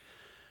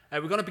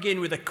We're going to begin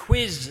with a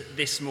quiz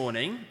this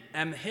morning.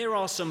 Here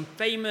are some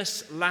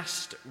famous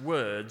last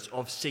words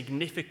of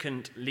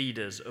significant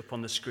leaders up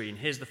on the screen.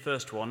 Here's the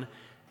first one.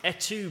 Et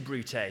tu,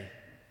 Brute?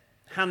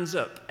 Hands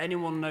up.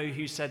 Anyone know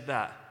who said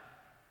that?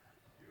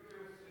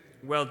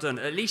 Well done.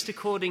 At least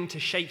according to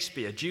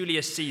Shakespeare,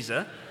 Julius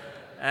Caesar.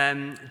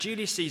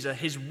 Julius Caesar,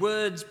 his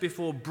words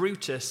before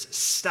Brutus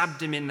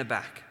stabbed him in the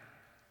back.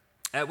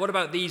 What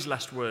about these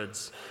last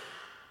words?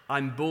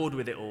 I'm bored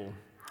with it all.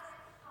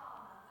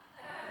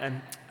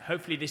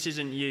 Hopefully this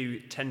isn't you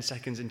 10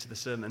 seconds into the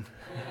sermon.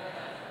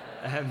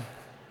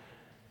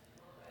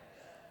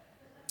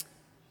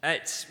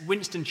 It's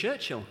Winston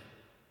Churchill.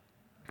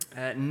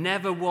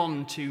 Never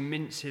one to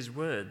mince his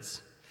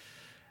words.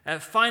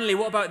 Finally,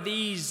 what about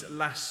these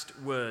last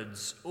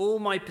words? All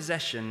my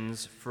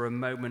possessions for a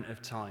moment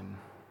of time.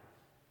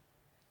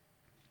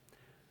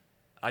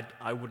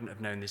 I wouldn't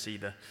have known this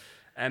either.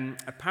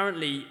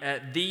 Apparently,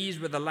 these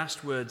were the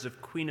last words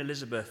of Queen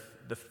Elizabeth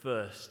I.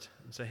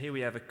 And so here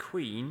we have a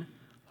queen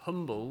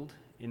humbled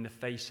in the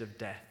face of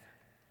death.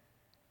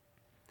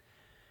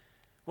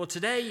 Well,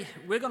 today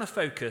we're going to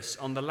focus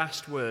on the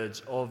last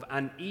words of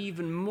an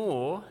even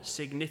more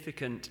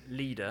significant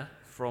leader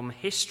from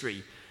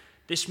history.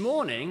 This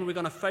morning we're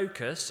going to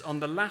focus on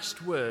the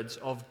last words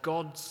of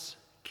God's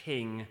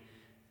King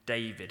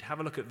David. Have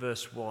a look at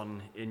verse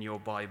 1 in your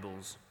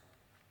Bibles.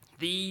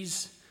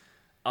 These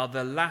are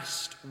the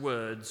last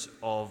words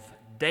of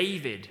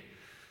David.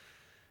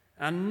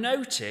 And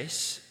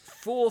notice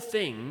 4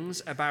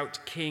 things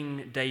about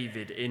King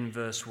David in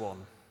verse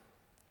 1.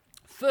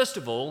 First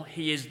of all,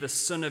 he is the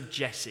son of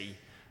Jesse.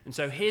 And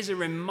so here's a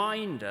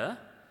reminder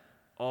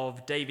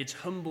of David's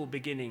humble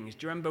beginnings.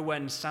 Do you remember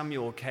when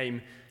Samuel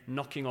came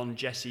knocking on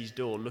Jesse's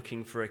door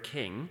looking for a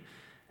king?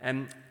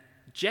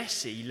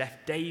 Jesse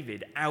left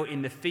David out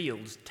in the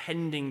fields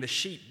tending the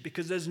sheep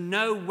because there's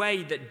no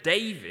way that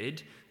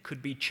David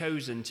could be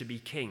chosen to be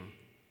king.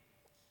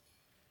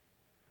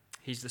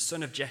 He's the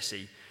son of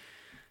Jesse.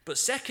 But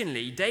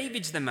secondly,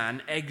 David's the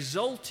man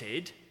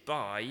exalted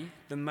by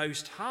the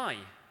Most High.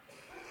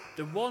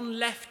 The one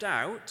left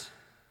out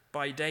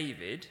by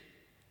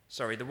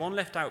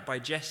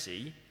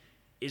Jesse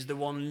is the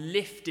one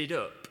lifted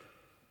up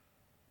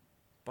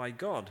by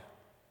God.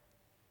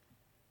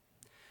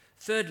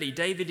 Thirdly,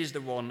 David is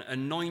the one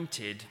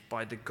anointed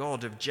by the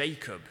God of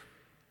Jacob.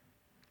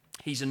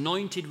 He's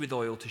anointed with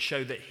oil to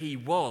show that he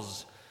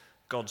was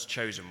God's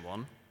chosen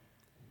one.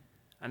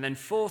 And then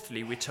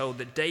fourthly, we're told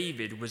that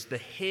David was the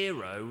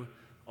hero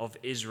of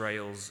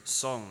Israel's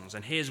songs.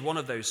 And here's one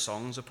of those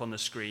songs up on the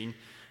screen.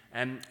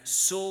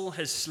 Saul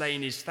has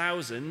slain his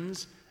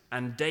thousands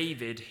and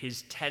David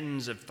his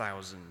tens of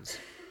thousands.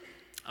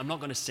 I'm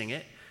not going to sing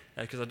it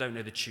because I don't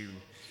know the tune.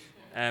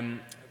 I'm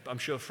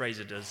sure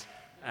Fraser does.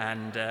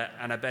 And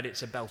I bet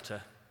it's a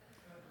belter.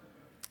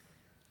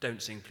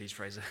 Don't sing, please,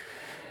 Fraser.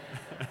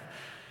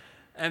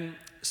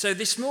 So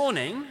this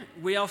morning,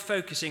 we are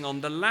focusing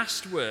on the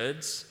last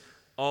words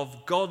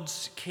of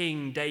God's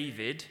King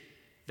David,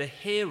 the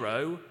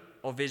hero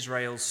of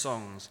Israel's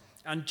songs.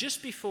 And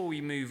just before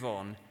we move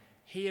on,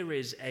 here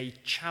is a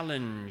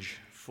challenge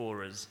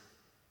for us.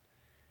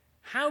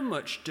 How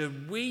much do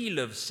we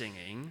love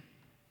singing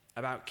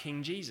about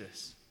King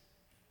Jesus?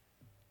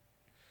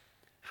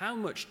 How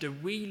much do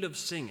we love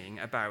singing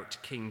about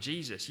King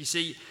Jesus? You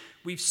see,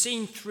 we've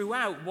seen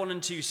throughout 1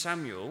 and 2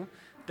 Samuel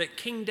that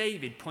King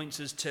David points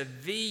us to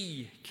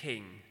the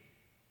King,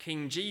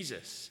 King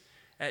Jesus.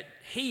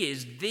 He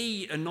is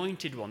the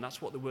anointed one.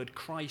 That's what the word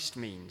Christ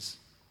means,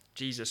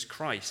 Jesus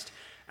Christ.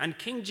 And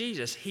King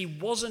Jesus, he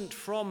wasn't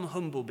from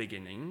humble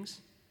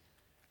beginnings,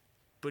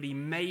 but he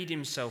made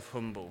himself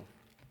humble.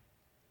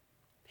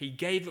 He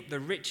gave up the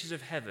riches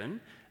of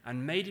heaven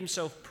and made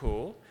himself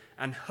poor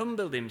and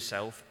humbled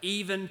himself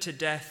even to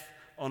death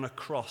on a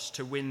cross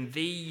to win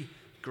the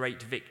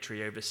great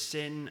victory over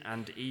sin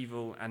and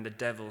evil and the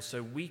devil,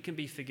 so we can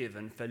be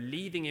forgiven for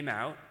leaving him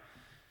out,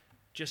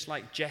 just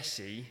like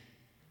Jesse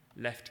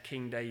left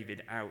King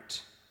David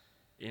out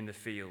in the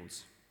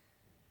fields.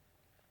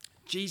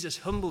 Jesus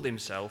humbled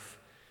himself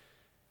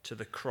to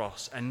the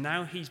cross, and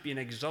now he's been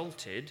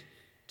exalted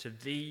to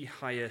the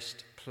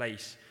highest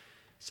place.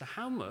 So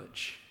how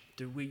much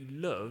do we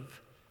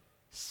love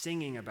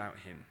singing about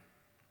him?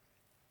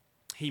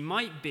 He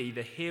might be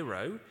the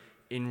hero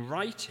in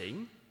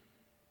writing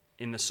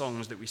in the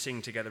songs that we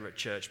sing together at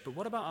church, but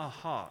what about our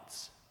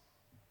hearts?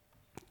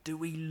 Do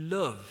we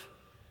love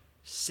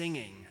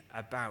singing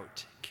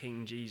about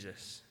King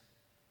Jesus?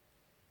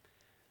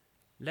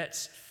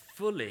 Let's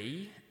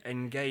fully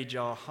engage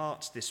our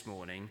hearts this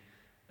morning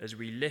as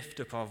we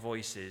lift up our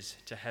voices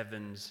to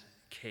heaven's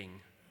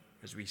King,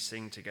 as we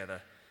sing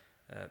together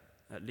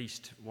at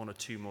least 1 or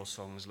 2 more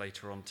songs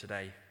later on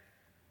today.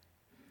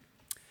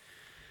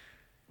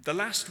 The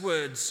last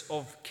words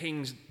of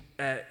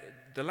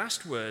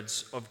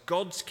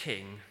God's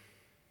King,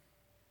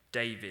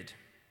 David,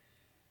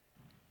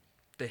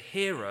 the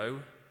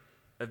hero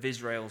of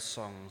Israel's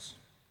songs.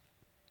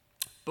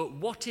 But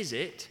what is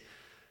it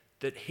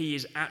that he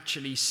is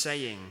actually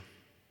saying?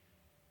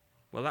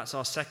 Well, that's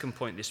our second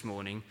point this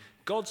morning.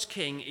 God's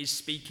king is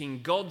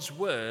speaking God's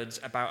words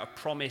about a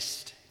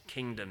promised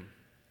kingdom.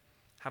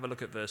 Have a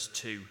look at verse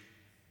 2.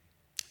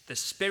 The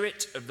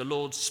Spirit of the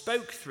Lord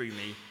spoke through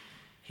me.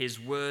 His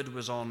word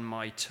was on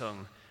my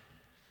tongue.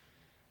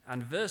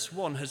 And verse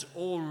 1 has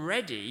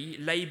already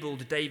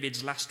labelled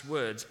David's last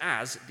words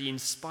as the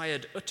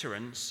inspired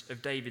utterance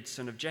of David,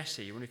 son of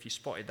Jesse. I wonder if you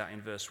spotted that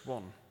in verse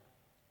 1.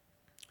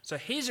 So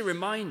here's a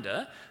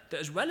reminder that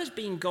as well as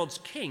being God's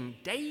king,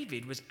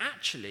 David was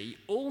actually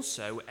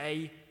also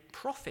a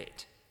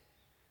prophet.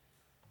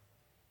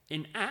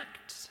 In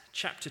Acts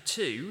chapter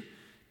 2,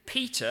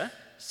 Peter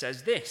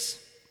says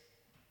this: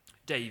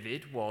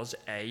 David was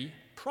a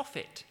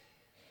prophet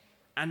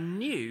and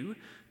knew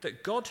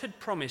that God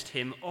had promised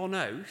him on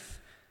oath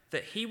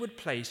that he would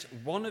place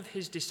one of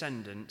his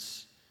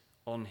descendants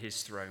on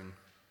his throne.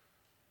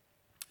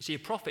 You see, a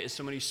prophet is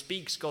someone who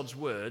speaks God's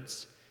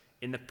words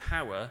in the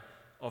power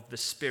of the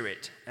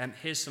Spirit.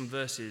 Here's some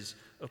verses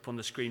up on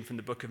the screen from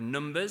the book of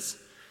Numbers.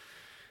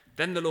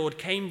 Then the Lord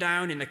came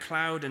down in the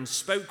cloud and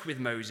spoke with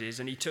Moses,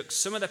 and he took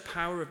some of the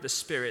power of the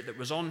Spirit that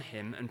was on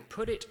him and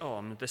put it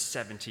on the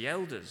 70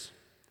 elders.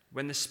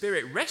 When the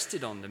Spirit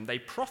rested on them, they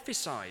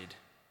prophesied.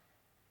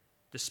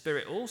 The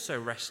Spirit also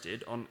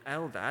rested on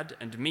Eldad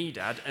and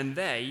Medad, and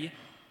they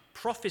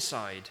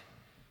prophesied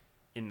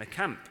in the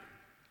camp.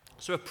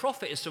 So a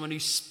prophet is someone who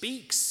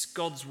speaks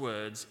God's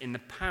words in the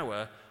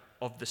power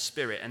of the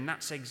Spirit, and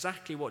that's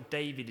exactly what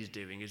David is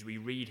doing as we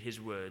read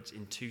his words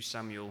in 2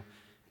 Samuel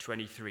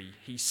 23.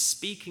 He's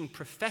speaking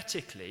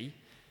prophetically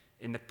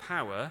in the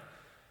power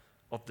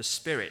of the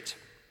Spirit.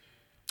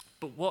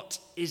 But what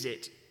is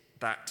it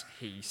that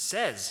he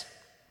says?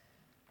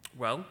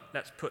 Well,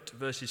 let's put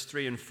verses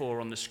 3 and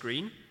 4 on the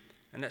screen,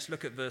 and let's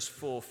look at verse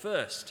 4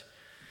 first.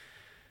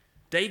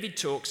 David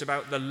talks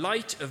about the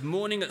light of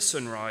morning at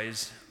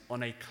sunrise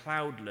on a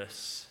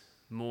cloudless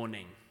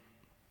morning.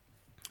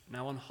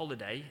 Now, on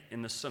holiday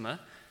in the summer,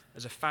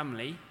 as a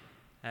family,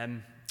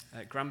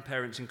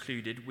 grandparents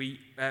included, we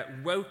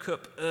woke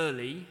up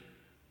early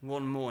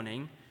one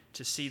morning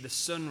to see the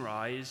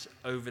sunrise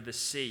over the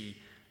sea,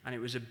 and it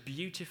was a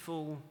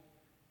beautiful,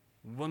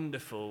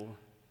 wonderful,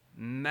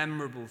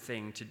 memorable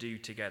thing to do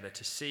together,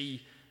 to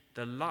see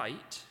the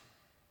light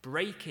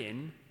break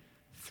in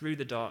through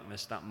the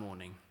darkness that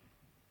morning.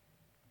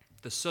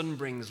 The sun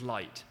brings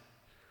light,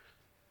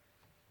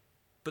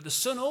 but the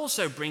sun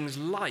also brings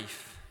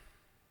life.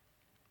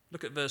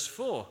 Look at verse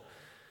 4.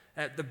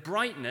 The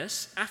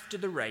brightness after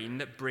the rain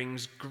that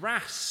brings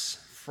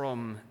grass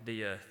from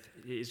the earth.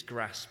 It is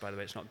grass, by the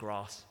way, it's not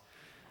grass.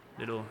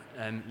 Little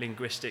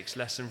linguistics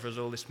lesson for us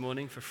all this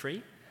morning for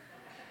free.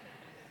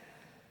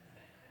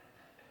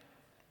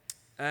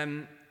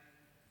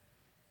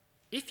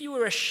 If you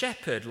were a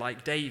shepherd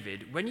like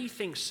David, when you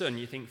think sun,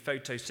 you think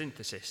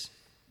photosynthesis.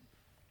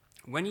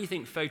 When you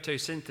think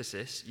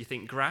photosynthesis, you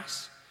think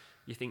grass,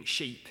 you think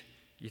sheep,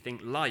 you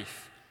think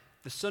life.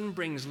 The sun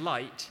brings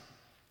light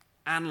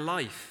and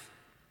life.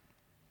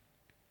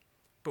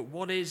 But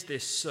what is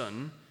this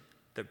sun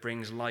that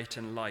brings light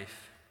and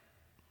life?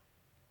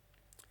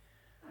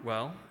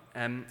 Well,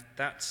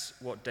 that's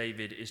what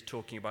David is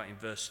talking about in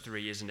verse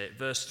 3, isn't it?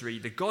 Verse 3,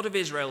 the God of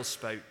Israel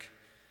spoke.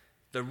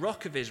 The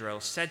Rock of Israel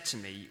said to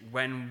me,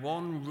 when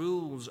one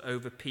rules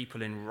over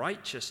people in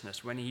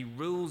righteousness, when he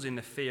rules in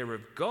the fear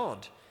of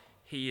God,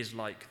 he is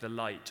like the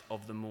light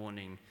of the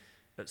morning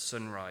at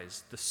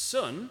sunrise. The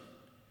sun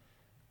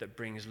that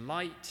brings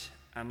light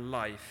and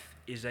life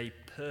is a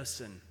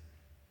person.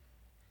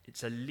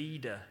 It's a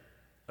leader,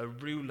 a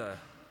ruler,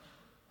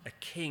 a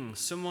king,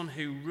 someone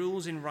who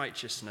rules in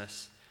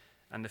righteousness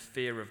and the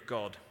fear of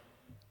God.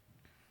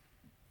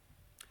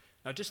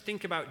 Now just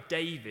think about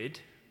David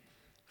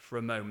for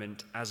a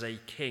moment as a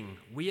king.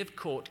 We have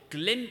caught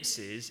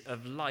glimpses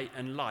of light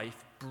and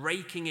life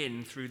breaking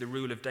in through the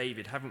rule of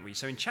David, haven't we?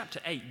 So in chapter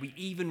 8, we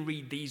even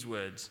read these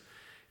words.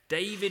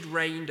 David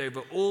reigned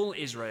over all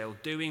Israel,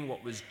 doing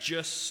what was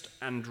just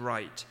and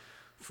right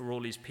for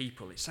all his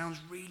people. It sounds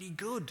really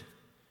good,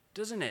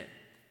 doesn't it?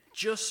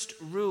 Just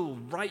rule,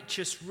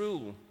 righteous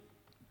rule.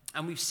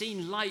 And we've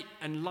seen light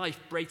and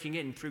life breaking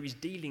in through his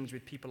dealings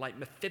with people like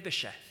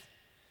Mephibosheth.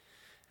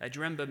 Do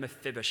you remember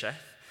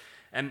Mephibosheth?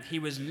 He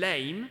was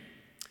lame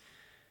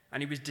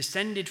and he was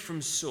descended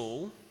from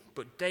Saul,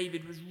 but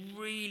David was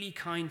really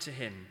kind to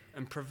him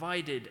and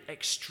provided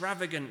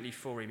extravagantly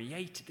for him. He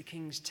ate at the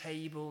king's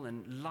table,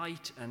 and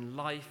light and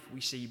life we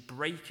see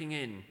breaking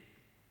in.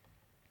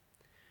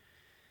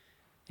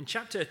 In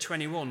chapter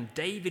 21,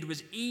 David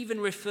was even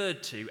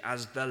referred to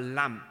as the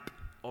lamp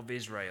of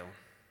Israel,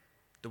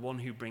 the one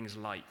who brings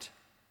light.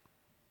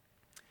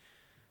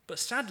 But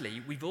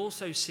sadly, we've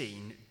also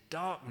seen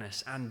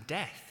darkness and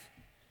death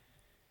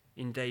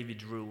in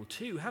David's rule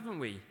too, haven't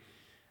we?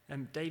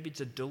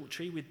 David's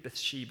adultery with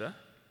Bathsheba,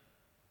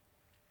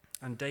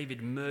 and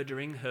David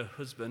murdering her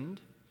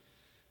husband,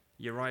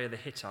 Uriah the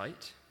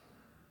Hittite.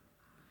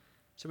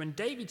 So when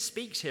David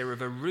speaks here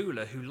of a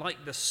ruler who,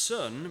 like the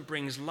sun,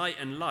 brings light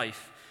and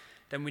life,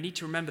 then we need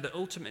to remember that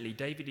ultimately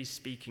David is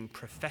speaking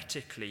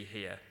prophetically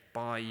here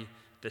by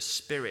the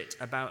Spirit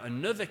about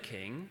another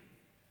king,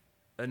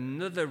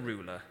 another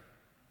ruler.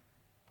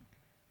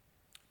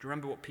 Do you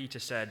remember what Peter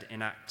said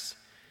in Acts?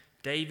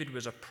 David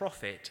was a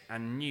prophet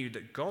and knew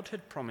that God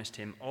had promised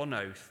him on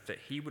oath that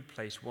he would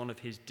place one of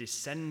his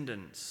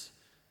descendants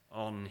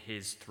on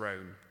his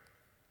throne.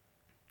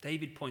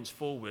 David points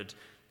forward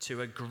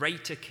to a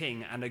greater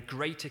king and a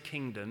greater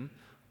kingdom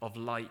of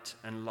light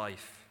and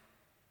life.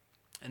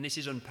 And this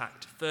is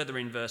unpacked further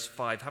in verse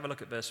 5. Have a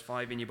look at verse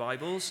 5 in your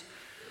Bibles.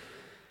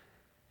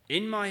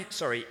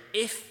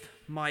 If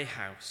my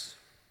house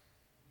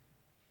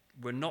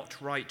were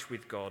not right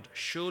with God,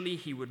 surely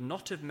he would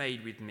not have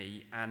made with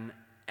me an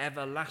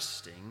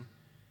everlasting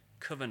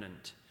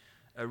covenant,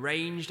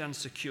 arranged and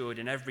secured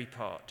in every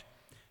part.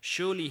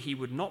 Surely he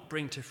would not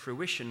bring to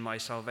fruition my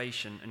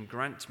salvation and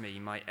grant me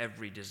my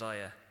every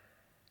desire.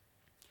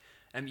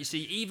 You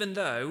see, even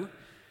though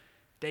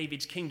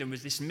David's kingdom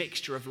was this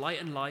mixture of light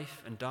and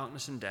life and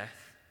darkness and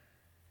death,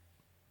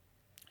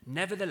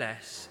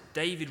 nevertheless,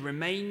 David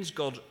remains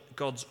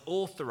God's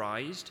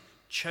authorized,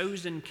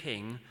 chosen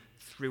king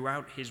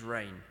throughout his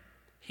reign.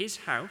 His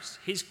house,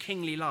 his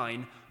kingly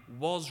line,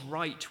 was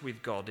right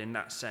with God in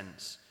that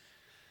sense.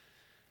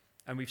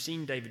 And we've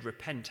seen David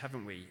repent,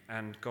 haven't we?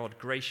 And God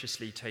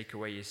graciously take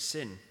away his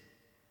sin.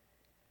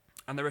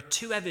 And there are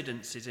two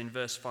evidences in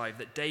verse 5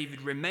 that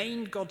David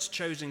remained God's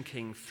chosen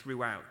king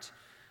throughout.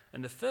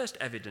 And the first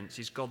evidence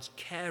is God's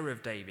care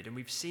of David. And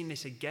we've seen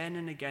this again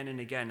and again and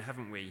again,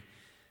 haven't we?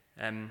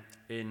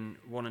 In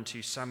 1 and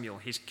 2 Samuel,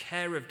 his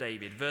care of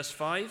David. Verse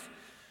 5,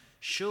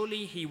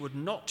 surely he would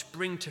not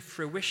bring to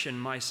fruition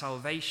my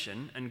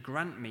salvation and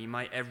grant me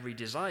my every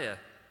desire.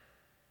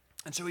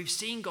 And so we've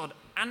seen God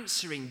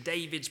answering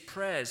David's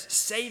prayers,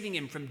 saving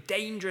him from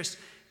dangerous,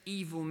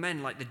 evil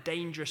men like the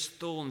dangerous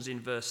thorns in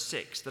verse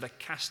 6 that are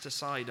cast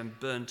aside and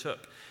burnt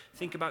up.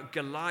 Think about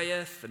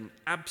Goliath and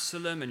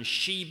Absalom and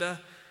Sheba.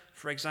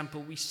 For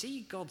example, we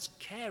see God's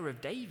care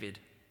of David.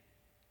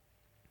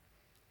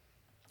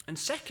 And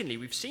secondly,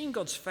 we've seen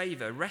God's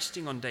favor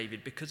resting on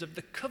David because of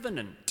the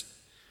covenant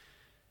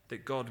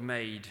that God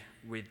made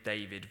with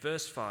David.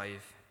 Verse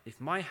 5, if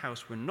my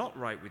house were not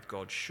right with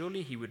God,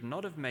 surely he would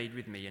not have made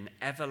with me an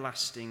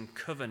everlasting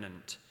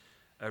covenant,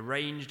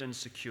 arranged and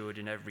secured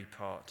in every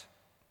part.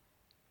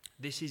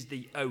 This is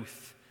the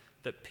oath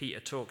that Peter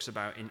talks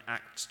about in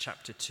Acts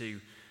chapter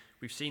 2.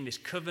 We've seen this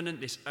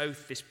covenant, this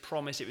oath, this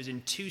promise. It was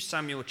in 2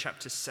 Samuel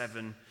chapter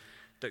 7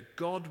 that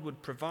God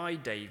would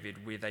provide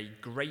David with a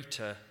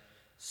greater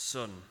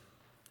son,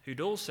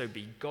 who'd also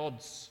be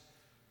God's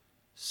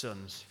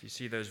sons. If you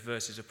see those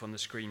verses up on the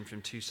screen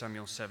from 2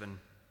 Samuel 7.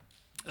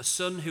 A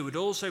son who would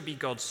also be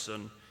God's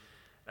son,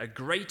 a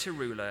greater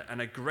ruler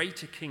and a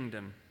greater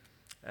kingdom,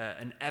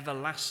 an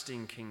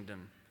everlasting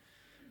kingdom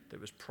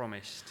that was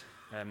promised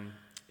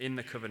in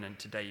the covenant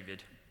to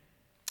David.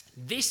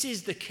 This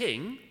is the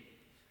king,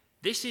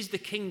 this is the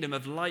kingdom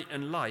of light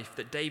and life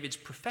that David's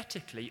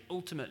prophetically,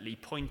 ultimately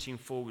pointing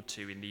forward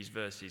to in these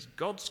verses.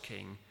 God's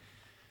king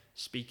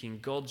speaking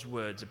God's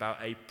words about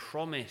a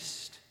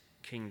promised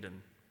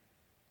kingdom.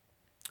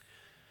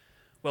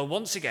 Well,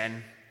 once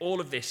again, all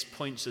of this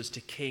points us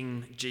to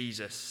King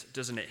Jesus,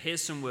 doesn't it?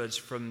 Here's some words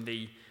from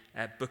the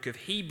book of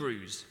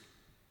Hebrews.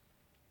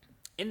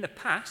 In the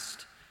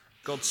past,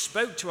 God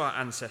spoke to our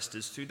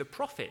ancestors through the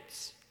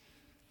prophets,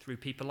 through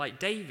people like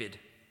David,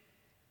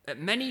 at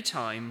many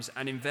times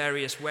and in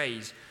various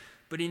ways.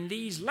 But in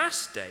these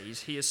last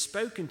days, he has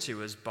spoken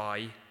to us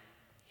by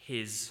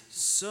his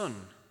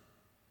Son,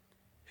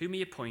 whom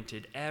he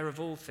appointed heir of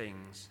all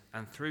things,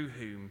 and through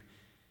whom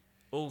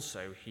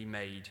also he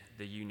made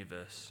the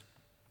universe.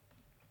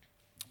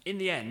 In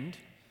the end,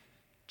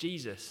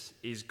 Jesus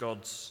is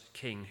God's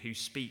king who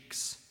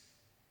speaks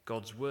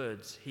God's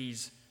words.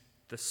 He's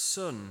the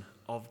Son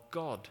of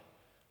God,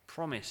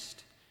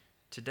 promised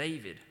to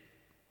David.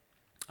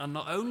 And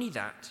not only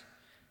that,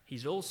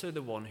 he's also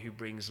the one who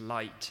brings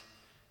light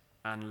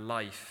and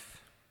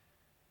life.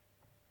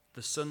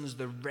 The Son's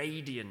the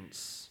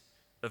radiance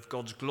of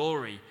God's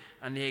glory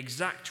and the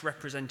exact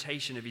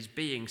representation of his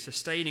being,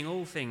 sustaining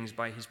all things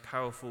by his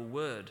powerful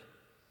word.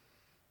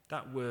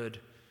 That word,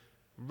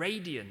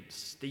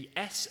 radiance, the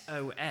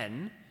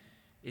S-O-N,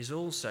 is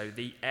also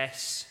the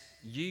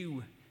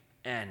S-U-N,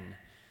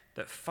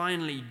 that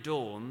finally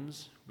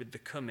dawns with the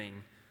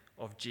coming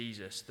of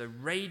Jesus. The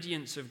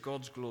radiance of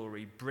God's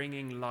glory,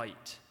 bringing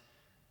light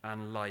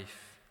and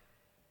life,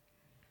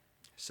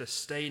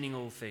 sustaining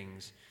all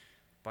things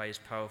by his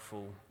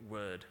powerful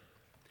word.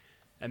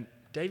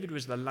 David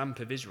was the lamp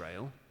of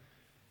Israel.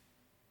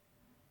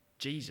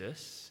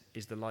 Jesus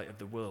is the light of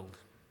the world.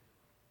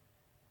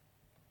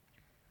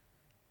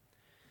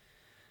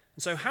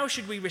 And so how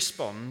should we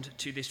respond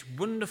to this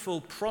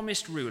wonderful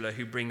promised ruler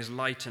who brings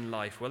light and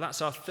life? Well,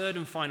 that's our third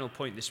and final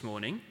point this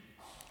morning.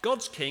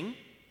 God's king,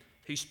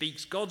 who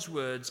speaks God's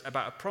words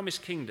about a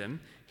promised kingdom,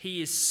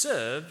 he is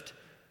served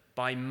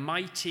by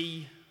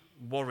mighty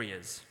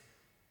warriors.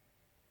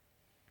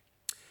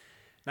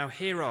 Now,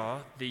 here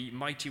are the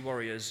mighty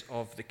warriors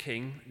of the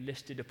king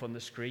listed up on the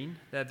screen.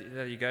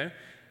 There you go.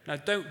 Now,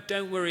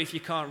 don't worry if you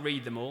can't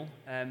read them all.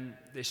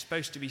 They're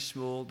supposed to be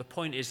small. The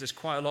point is there's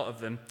quite a lot of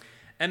them.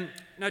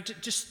 Now,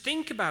 just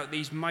think about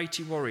these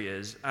mighty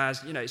warriors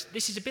as,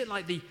 this is a bit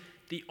like the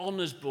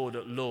honours board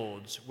at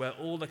Lord's, where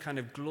all the kind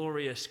of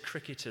glorious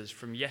cricketers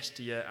from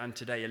yesteryear and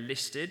today are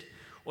listed.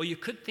 Or you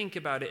could think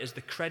about it as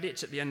the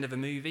credits at the end of a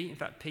movie. In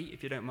fact, Pete,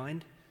 if you don't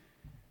mind.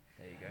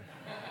 There you go.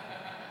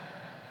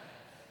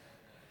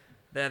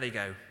 There they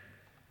go.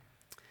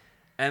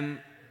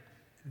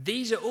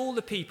 These are all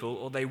the people,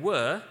 or they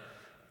were,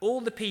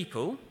 all the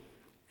people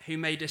who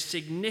made a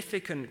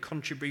significant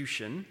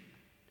contribution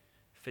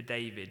for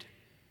David.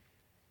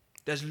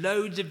 There's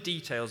loads of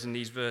details in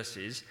these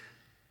verses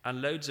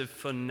and loads of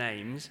fun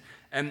names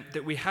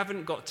that we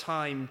haven't got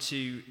time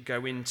to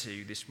go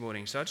into this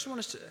morning. So I just want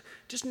us to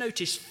just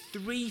notice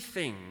three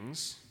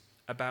things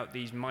about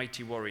these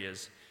mighty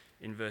warriors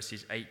in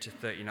verses 8 to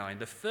 39.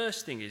 The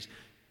first thing is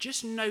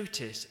just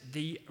notice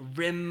the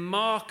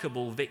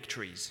remarkable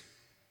victories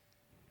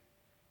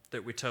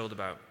that we're told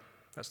about.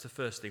 That's the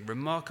first thing,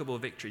 remarkable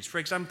victories. For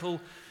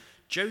example,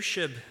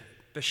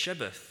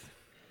 Josheb-Basshebeth.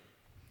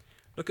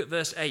 Look at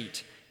verse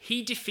 8.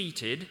 He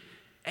defeated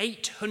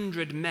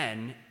 800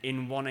 men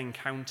in one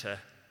encounter.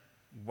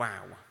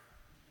 Wow.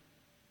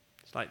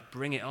 It's like,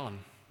 bring it on.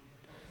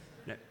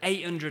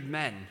 800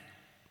 men.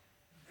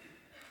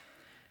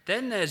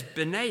 Then there's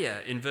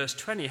Benaiah in verse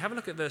 20. Have a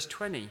look at verse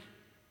 20.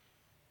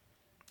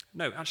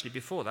 No, actually,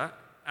 before that,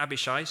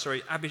 Abishai.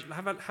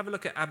 Have a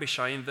look at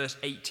Abishai in verse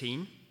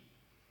 18.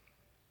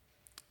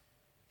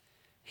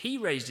 He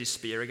raised his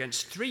spear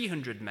against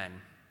 300 men,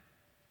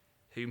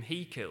 whom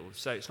he killed.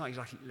 So it's not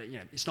exactly,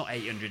 it's not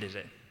 800, is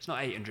it? It's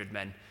not 800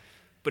 men.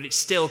 But it's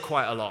still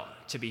quite a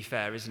lot, to be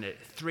fair, isn't it?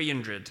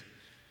 300.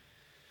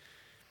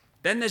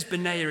 Then there's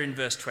Benaiah in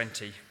verse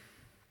 20.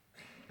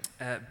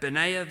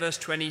 Benaiah, verse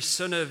 20,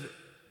 son of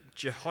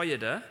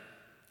Jehoiada,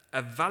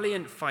 a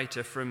valiant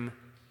fighter from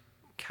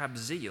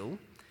Kabzeel,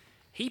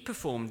 he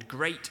performed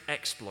great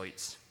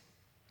exploits.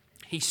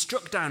 He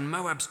struck down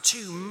Moab's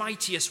two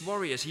mightiest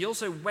warriors. He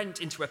also went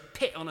into a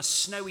pit on a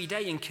snowy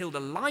day and killed a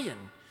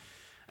lion.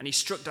 And he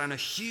struck down a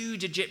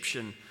huge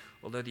Egyptian.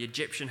 Although the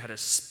Egyptian had a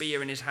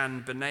spear in his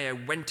hand, Benaiah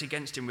went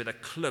against him with a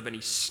club, and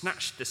he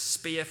snatched the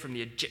spear from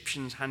the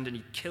Egyptian's hand and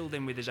he killed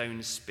him with his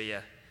own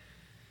spear.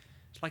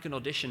 It's like an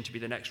audition to be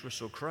the next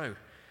Russell Crowe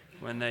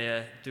when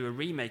they do a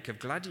remake of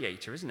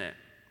Gladiator, isn't it?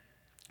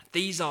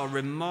 These are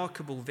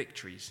remarkable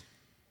victories.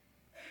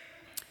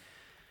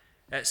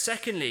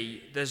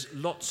 Secondly, there's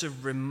lots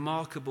of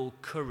remarkable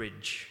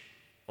courage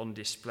on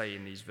display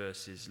in these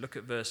verses. Look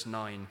at verse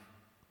 9.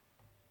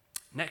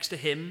 Next to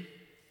him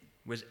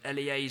was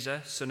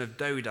Eleazar, son of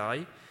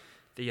Dodai,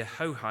 the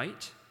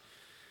Ahohite.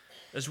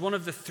 As one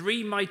of the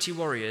three mighty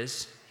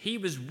warriors, he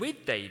was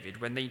with David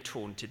when they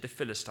taunted the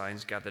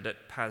Philistines gathered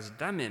at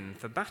Pasdamim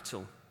for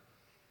battle.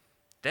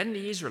 Then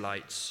the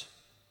Israelites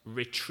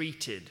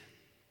retreated.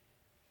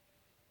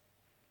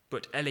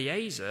 But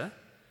Eleazar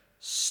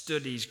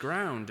stood his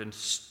ground and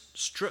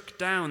struck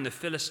down the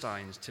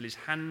Philistines till his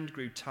hand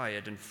grew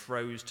tired and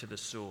froze to the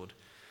sword.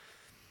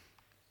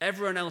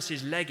 Everyone else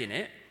is legging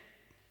it.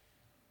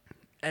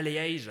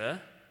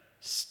 Eleazar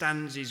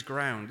stands his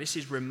ground. This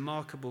is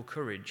remarkable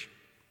courage.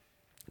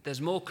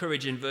 There's more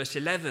courage in verse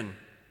 11.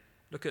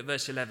 Look at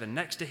verse 11.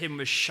 Next to him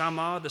was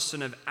Shammah, the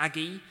son of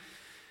Agi,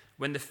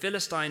 when the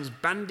Philistines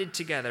banded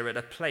together at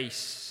a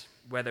place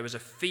where there was a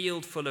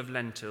field full of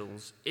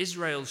lentils.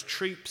 Israel's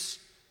troops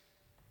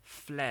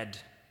fled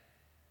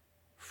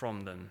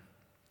from them.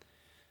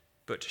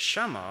 But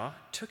Shammah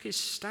took his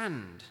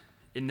stand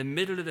in the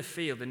middle of the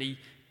field and he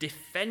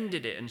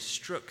defended it and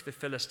struck the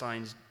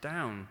Philistines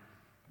down.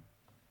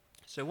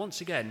 So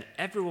once again,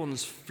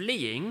 everyone's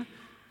fleeing,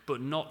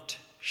 but not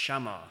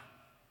Shammah.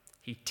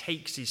 He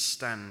takes his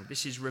stand.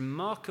 This is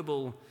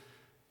remarkable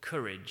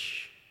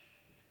courage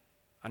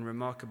and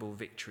remarkable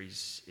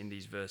victories in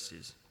these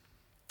verses.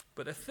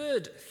 But the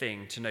third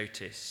thing to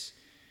notice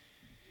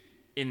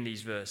in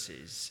these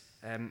verses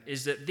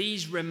is that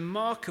these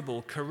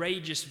remarkable,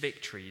 courageous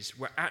victories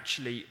were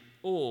actually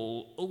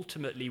all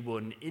ultimately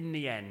won in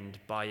the end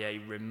by a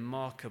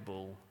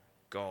remarkable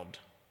God.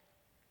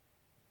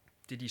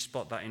 Did you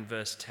spot that in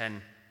verse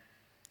 10?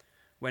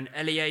 When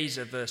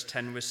Eleazar, verse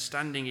 10, was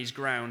standing his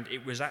ground,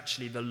 it was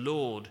actually the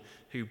Lord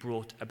who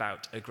brought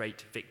about a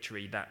great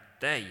victory that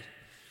day.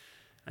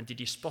 And did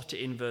you spot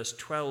it in verse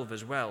 12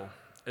 as well?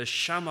 As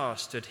Shammah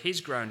stood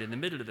his ground in the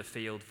middle of the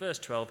field, verse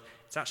 12,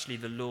 it's actually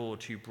the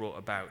Lord who brought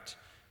about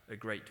a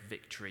great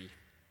victory.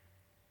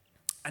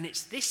 And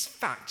it's this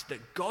fact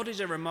that God is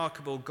a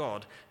remarkable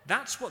God,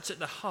 that's what's at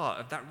the heart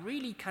of that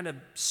really kind of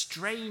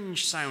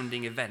strange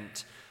sounding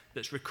event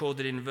that's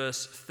recorded in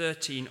verse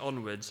 13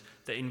 onwards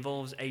that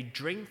involves a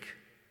drink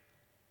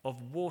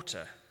of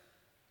water.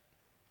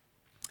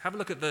 Have a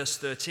look at verse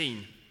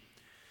 13.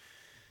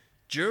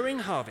 During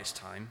harvest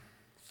time,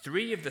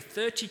 3 of the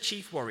 30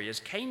 chief warriors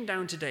came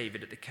down to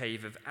David at the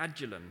cave of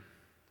Adullam,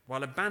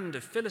 while a band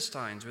of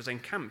Philistines was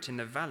encamped in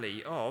the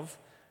valley of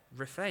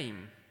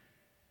Rephaim.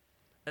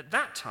 At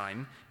that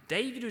time,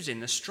 David was in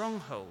the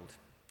stronghold.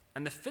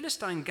 and the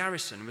Philistine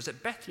garrison was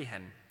at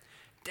Bethlehem.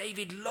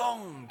 David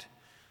longed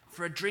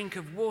for a drink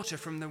of water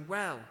from the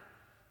well.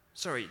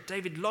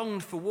 David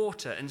longed for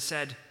water and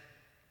said,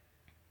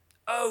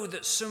 "Oh,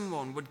 that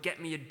someone would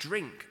get me a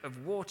drink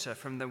of water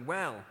from the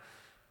well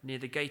near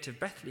the gate of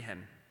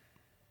Bethlehem."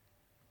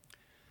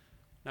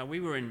 Now, we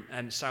were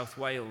in South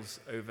Wales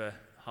over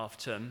half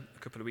term a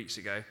couple of weeks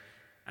ago,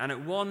 and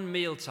at one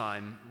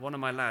mealtime, one of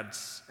my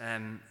lads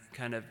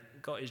kind of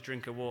got his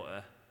drink of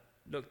water,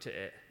 looked at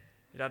it,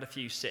 it had a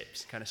few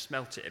sips, kind of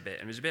smelt it a bit,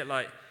 and was a bit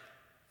like,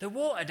 the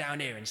water down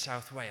here in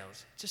South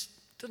Wales just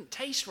doesn't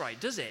taste right,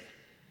 does it?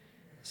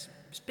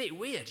 It's a bit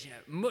weird,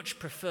 Much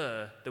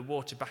prefer the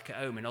water back at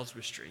home in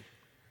Oswestry.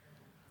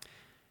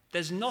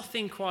 There's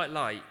nothing quite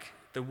like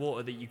the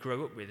water that you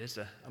grow up with, is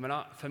there? I mean,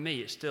 for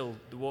me, it's still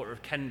the water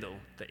of Kendal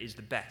that is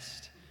the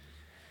best.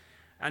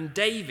 And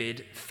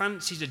David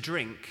fancies a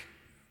drink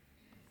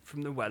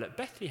from the well at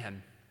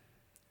Bethlehem.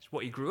 It's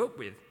what he grew up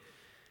with.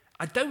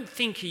 I don't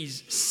think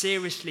he's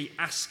seriously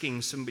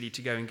asking somebody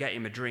to go and get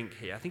him a drink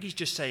here. I think he's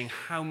just saying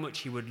how much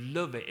he would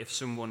love it if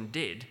someone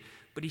did.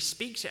 But he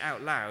speaks it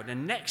out loud,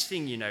 and next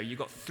thing you know, you've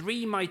got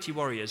 3 mighty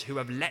warriors who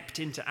have leapt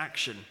into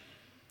action.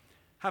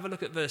 Have a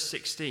look at verse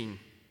 16.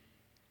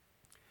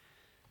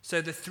 So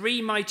the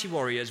 3 mighty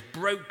warriors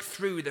broke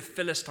through the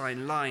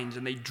Philistine lines,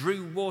 and they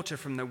drew water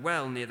from the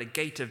well near the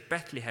gate of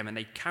Bethlehem, and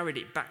they carried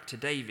it back to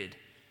David.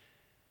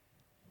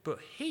 But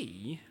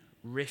he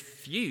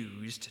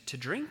refused to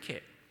drink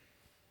it.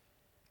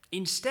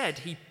 Instead,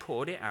 he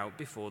poured it out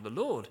before the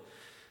Lord.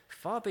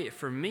 "Far be it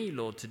from me,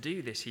 Lord, to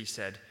do this," he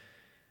said.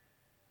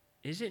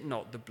 "Is it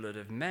not the blood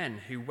of men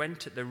who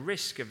went at the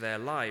risk of their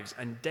lives?"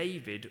 And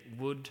David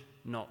would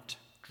not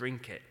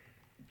drink it.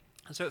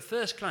 And so at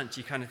first glance,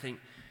 you kind of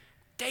think,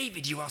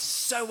 David, you are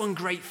so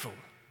ungrateful.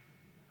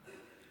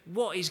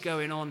 What is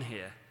going on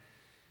here?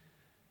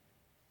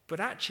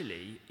 But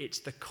actually, it's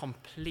the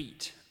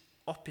complete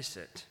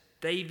opposite.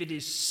 David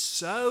is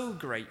so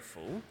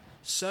grateful,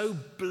 so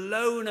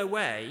blown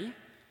away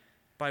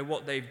by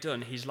what they've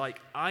done. He's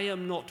like, I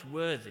am not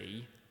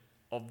worthy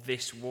of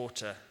this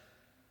water.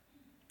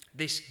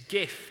 This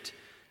gift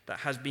that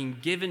has been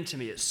given to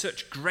me at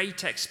such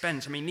great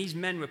expense. I mean, these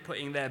men were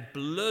putting their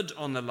blood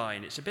on the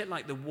line. It's a bit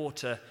like the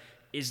water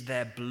is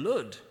their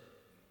blood.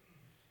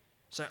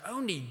 So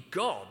only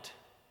God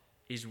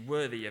is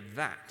worthy of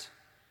that.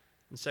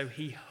 And so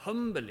he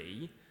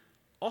humbly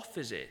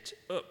offers it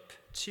up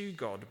to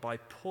God by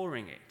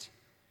pouring it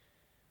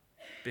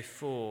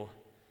before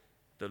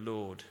the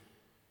Lord.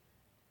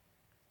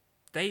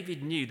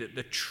 David knew that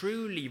the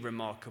truly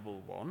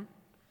remarkable one,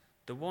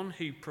 the one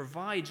who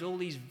provides all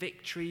these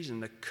victories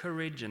and the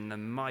courage and the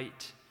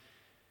might,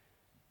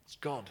 is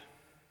God.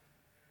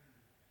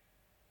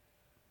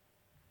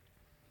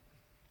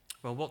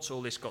 Well, what's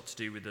all this got to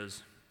do with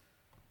us?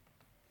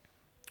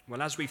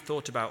 Well, as we've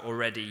thought about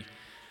already,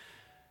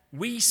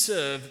 we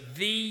serve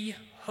the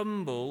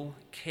humble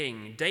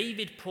King.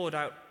 David poured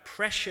out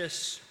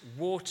precious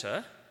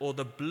water, or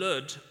the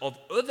blood of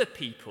other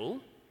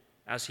people,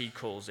 as he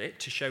calls it,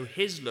 to show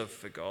his love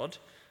for God.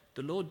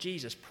 The Lord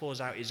Jesus pours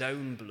out his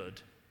own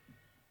blood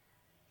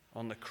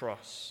on the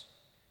cross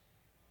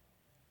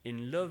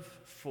in love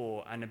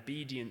for and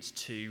obedience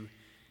to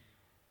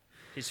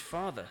his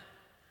Father.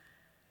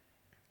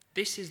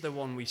 This is the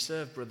one we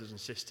serve, brothers and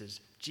sisters.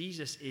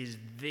 Jesus is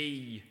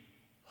the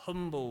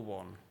humble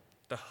one,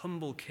 the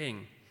humble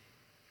King.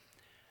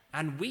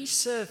 And we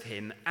serve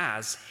him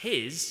as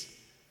his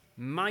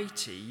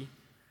mighty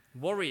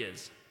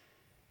warriors.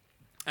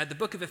 The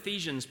book of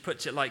Ephesians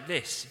puts it like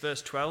this,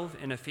 verse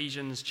 12 in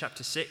Ephesians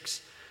chapter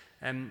 6.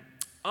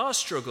 Our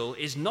struggle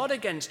is not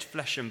against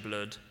flesh and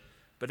blood,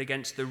 but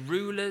against the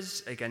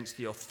rulers, against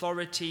the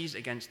authorities,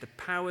 against the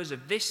powers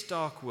of this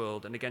dark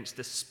world, and against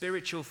the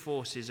spiritual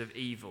forces of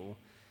evil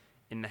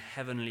in the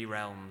heavenly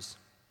realms.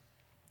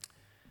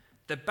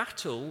 The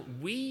battle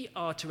we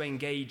are to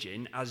engage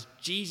in as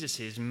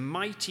Jesus'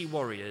 mighty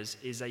warriors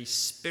is a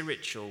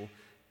spiritual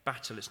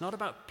battle. It's not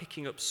about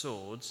picking up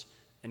swords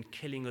and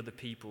killing other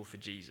people for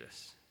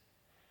Jesus.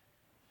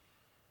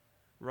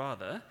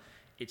 Rather,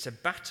 it's a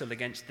battle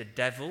against the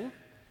devil,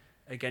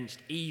 against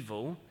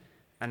evil,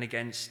 and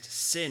against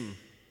sin.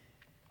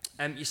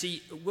 You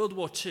see, World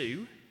War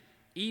II,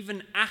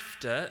 even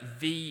after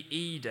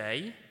VE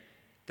Day,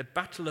 the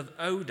Battle of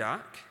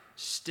Odak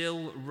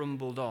still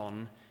rumbled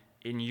on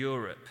in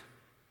Europe.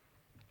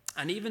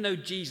 And even though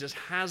Jesus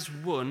has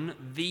won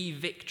the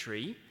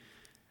victory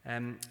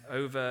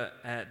over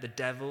the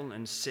devil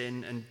and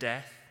sin and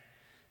death,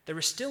 there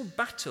are still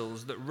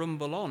battles that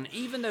rumble on,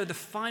 even though the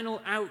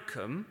final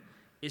outcome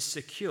is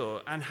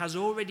secure and has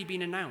already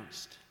been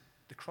announced,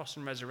 the cross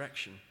and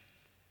resurrection.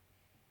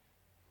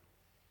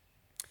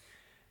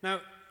 Now,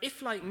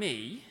 if like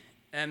me,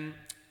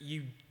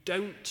 you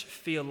don't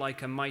feel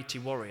like a mighty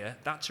warrior,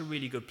 that's a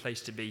really good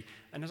place to be.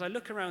 And as I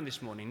look around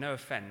this morning, no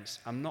offense,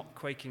 I'm not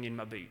quaking in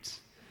my boots.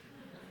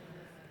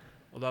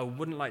 Although I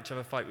wouldn't like to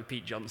have a fight with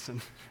Pete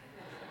Johnson.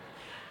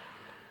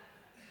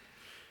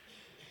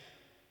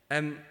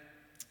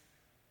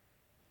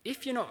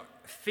 If you're not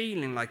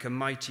feeling like a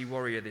mighty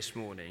warrior this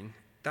morning,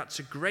 that's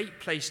a great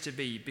place to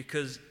be,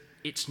 because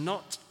it's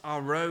not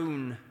our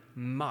own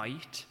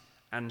might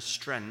and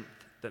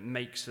strength that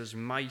makes us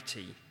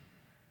mighty.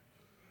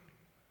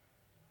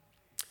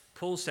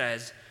 Paul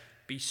says,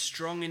 "Be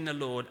strong in the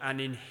Lord and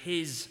in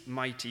his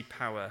mighty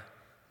power.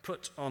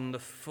 Put on the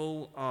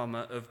full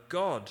armor of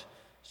God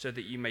so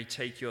that you may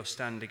take your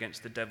stand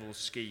against the devil's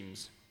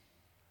schemes."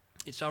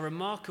 It's our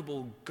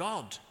remarkable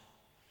God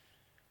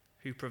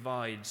who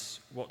provides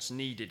what's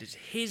needed. It's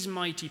his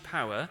mighty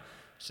power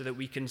so that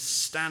we can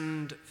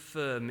stand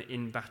firm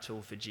in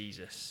battle for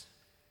Jesus.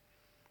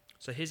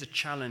 So here's a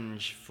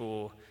challenge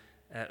for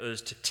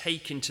us to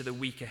take into the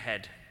week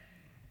ahead.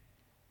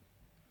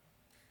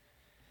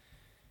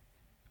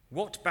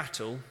 What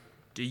battle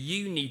do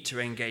you need to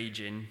engage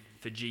in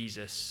for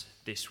Jesus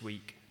this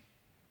week?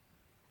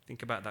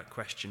 Think about that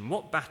question.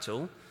 What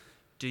battle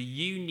do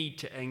you need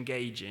to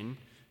engage in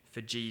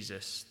for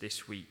Jesus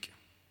this week?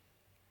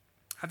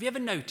 Have you ever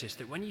noticed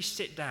that when you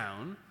sit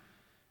down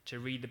to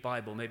read the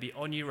Bible, maybe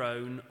on your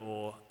own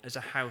or as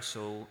a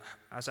household,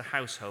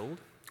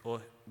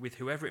 or with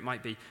whoever it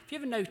might be, have you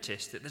ever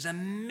noticed that there's a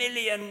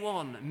million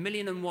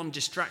and one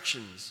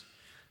distractions?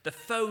 The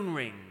phone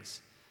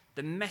rings,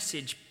 the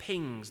message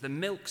pings, the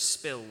milk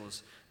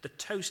spills, the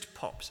toast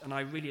pops, and I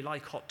really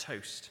like hot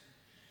toast.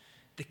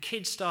 The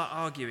kids start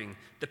arguing,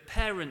 the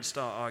parents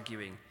start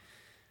arguing.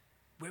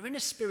 We're in a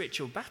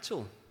spiritual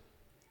battle,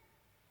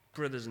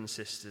 brothers and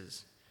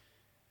sisters.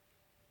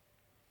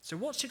 So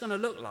what's it going to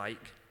look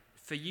like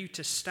for you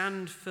to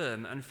stand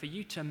firm and for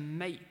you to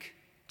make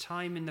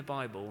time in the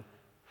Bible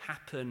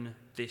happen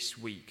this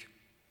week?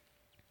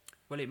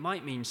 Well, it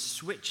might mean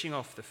switching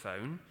off the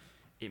phone.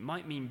 It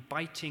might mean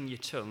biting your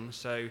tongue,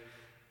 so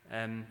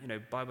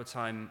Bible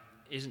time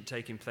isn't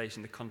taking place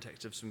in the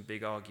context of some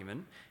big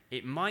argument.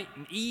 It might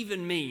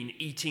even mean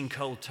eating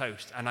cold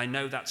toast, and I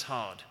know that's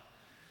hard.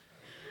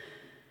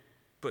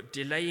 But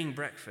delaying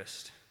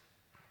breakfast.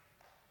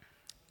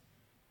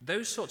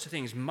 Those sorts of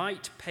things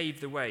might pave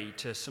the way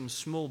to some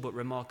small but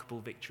remarkable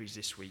victories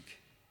this week.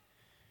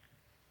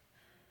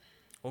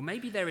 Or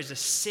maybe there is a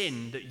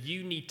sin that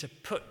you need to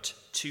put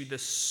to the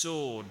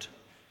sword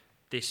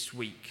this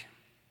week.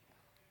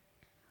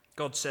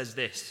 God says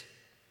this: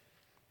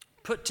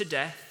 "Put to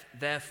death,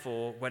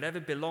 therefore, whatever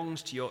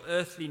belongs to your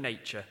earthly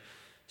nature,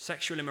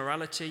 sexual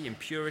immorality,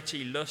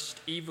 impurity,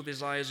 lust, evil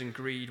desires, and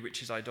greed,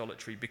 which is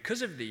idolatry.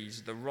 Because of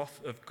these, the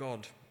wrath of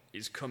God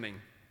is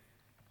coming."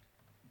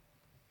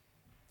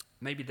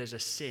 Maybe there's a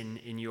sin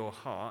in your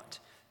heart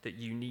that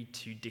you need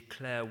to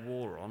declare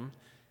war on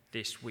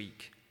this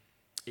week.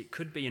 It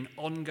could be an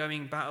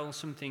ongoing battle,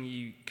 something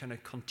you kind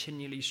of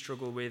continually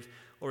struggle with,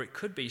 or it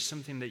could be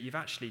something that you've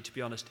actually, to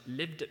be honest,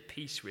 lived at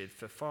peace with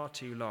for far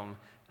too long,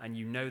 and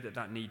you know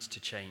that needs to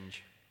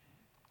change.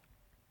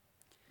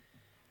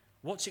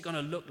 What's it going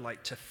to look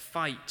like to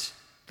fight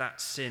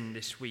that sin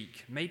this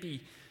week?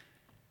 Maybe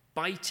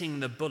biting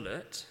the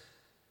bullet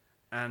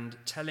and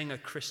telling a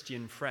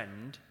Christian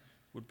friend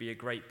would be a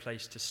great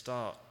place to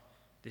start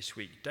this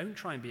week. Don't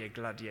try and be a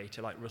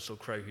gladiator like Russell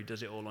Crowe who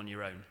does it all on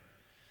your own.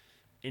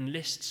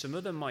 Enlist some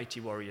other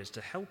mighty warriors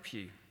to help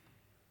you.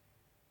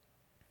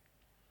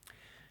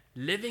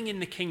 Living in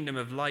the kingdom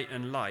of light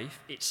and life,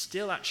 it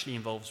still actually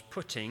involves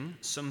putting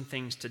some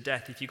things to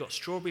death. If you've got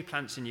strawberry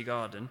plants in your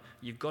garden,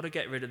 you've got to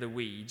get rid of the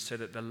weeds so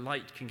that the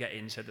light can get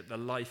in, so that the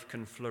life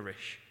can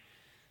flourish.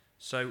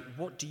 So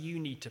what do you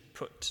need to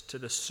put to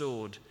the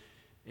sword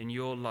in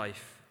your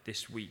life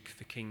this week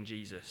for King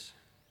Jesus?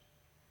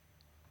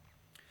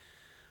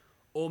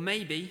 Or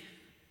maybe,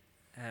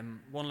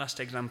 one last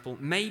example,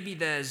 maybe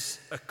there's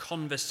a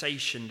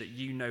conversation that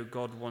you know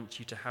God wants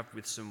you to have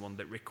with someone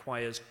that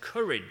requires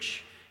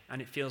courage,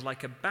 and it feels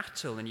like a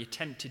battle, and you're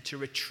tempted to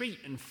retreat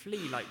and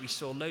flee like we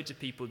saw loads of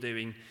people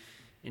doing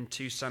in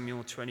 2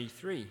 Samuel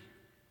 23.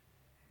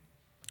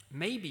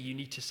 Maybe you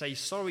need to say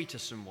sorry to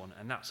someone,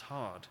 and that's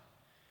hard.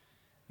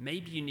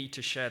 Maybe you need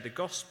to share the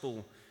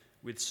gospel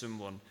with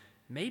someone.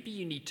 Maybe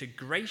you need to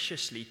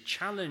graciously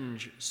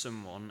challenge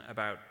someone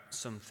about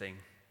something.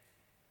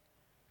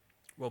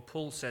 Well,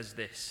 Paul says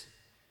this: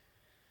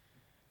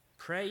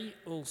 "Pray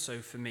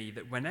also for me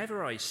that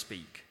whenever I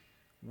speak,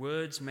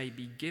 words may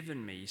be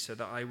given me so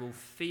that I will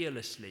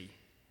fearlessly,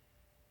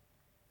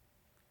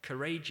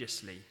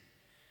 courageously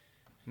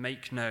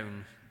make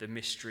known the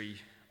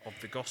mystery of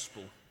the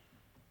gospel."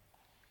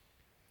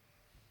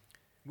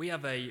 We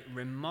have a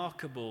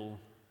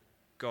remarkable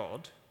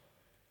God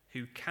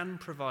who can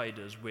provide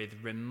us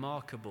with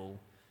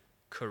remarkable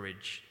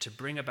courage to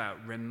bring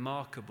about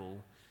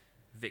remarkable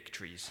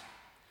victories.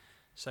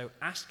 So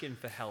ask him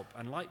for help,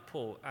 and like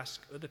Paul,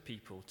 ask other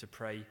people to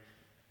pray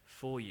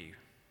for you.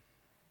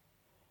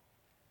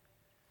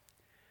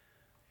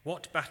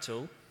 What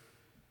battle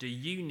do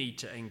you need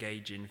to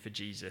engage in for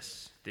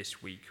Jesus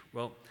this week?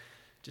 Well,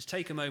 just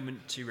take a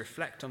moment to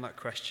reflect on that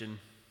question,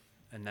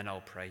 and then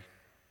I'll pray.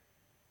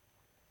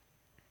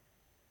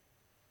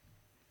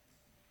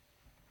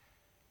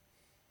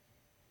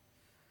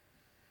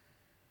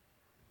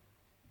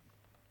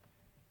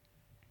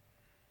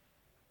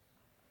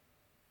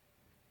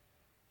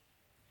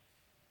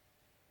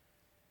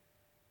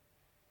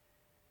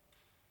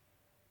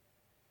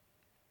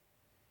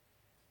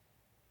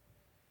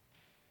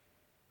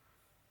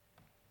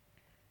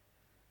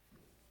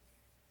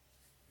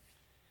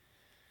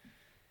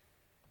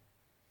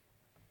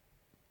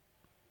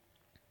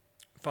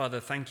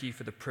 Father, thank you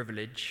for the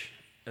privilege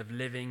of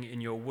living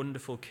in your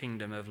wonderful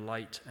kingdom of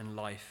light and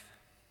life.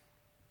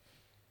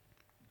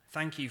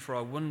 Thank you for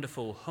our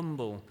wonderful,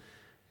 humble,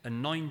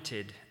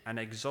 anointed and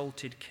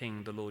exalted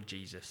King, the Lord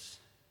Jesus.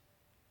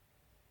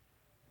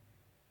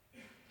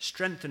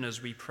 Strengthen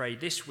us, we pray,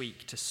 this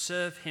week to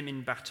serve him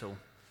in battle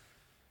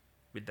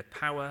with the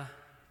power,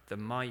 the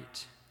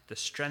might, the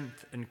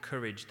strength and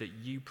courage that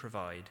you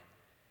provide.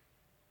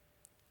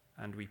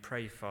 And we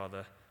pray,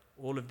 Father,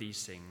 all of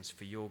these things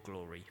for your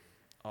glory.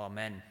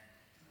 Amen.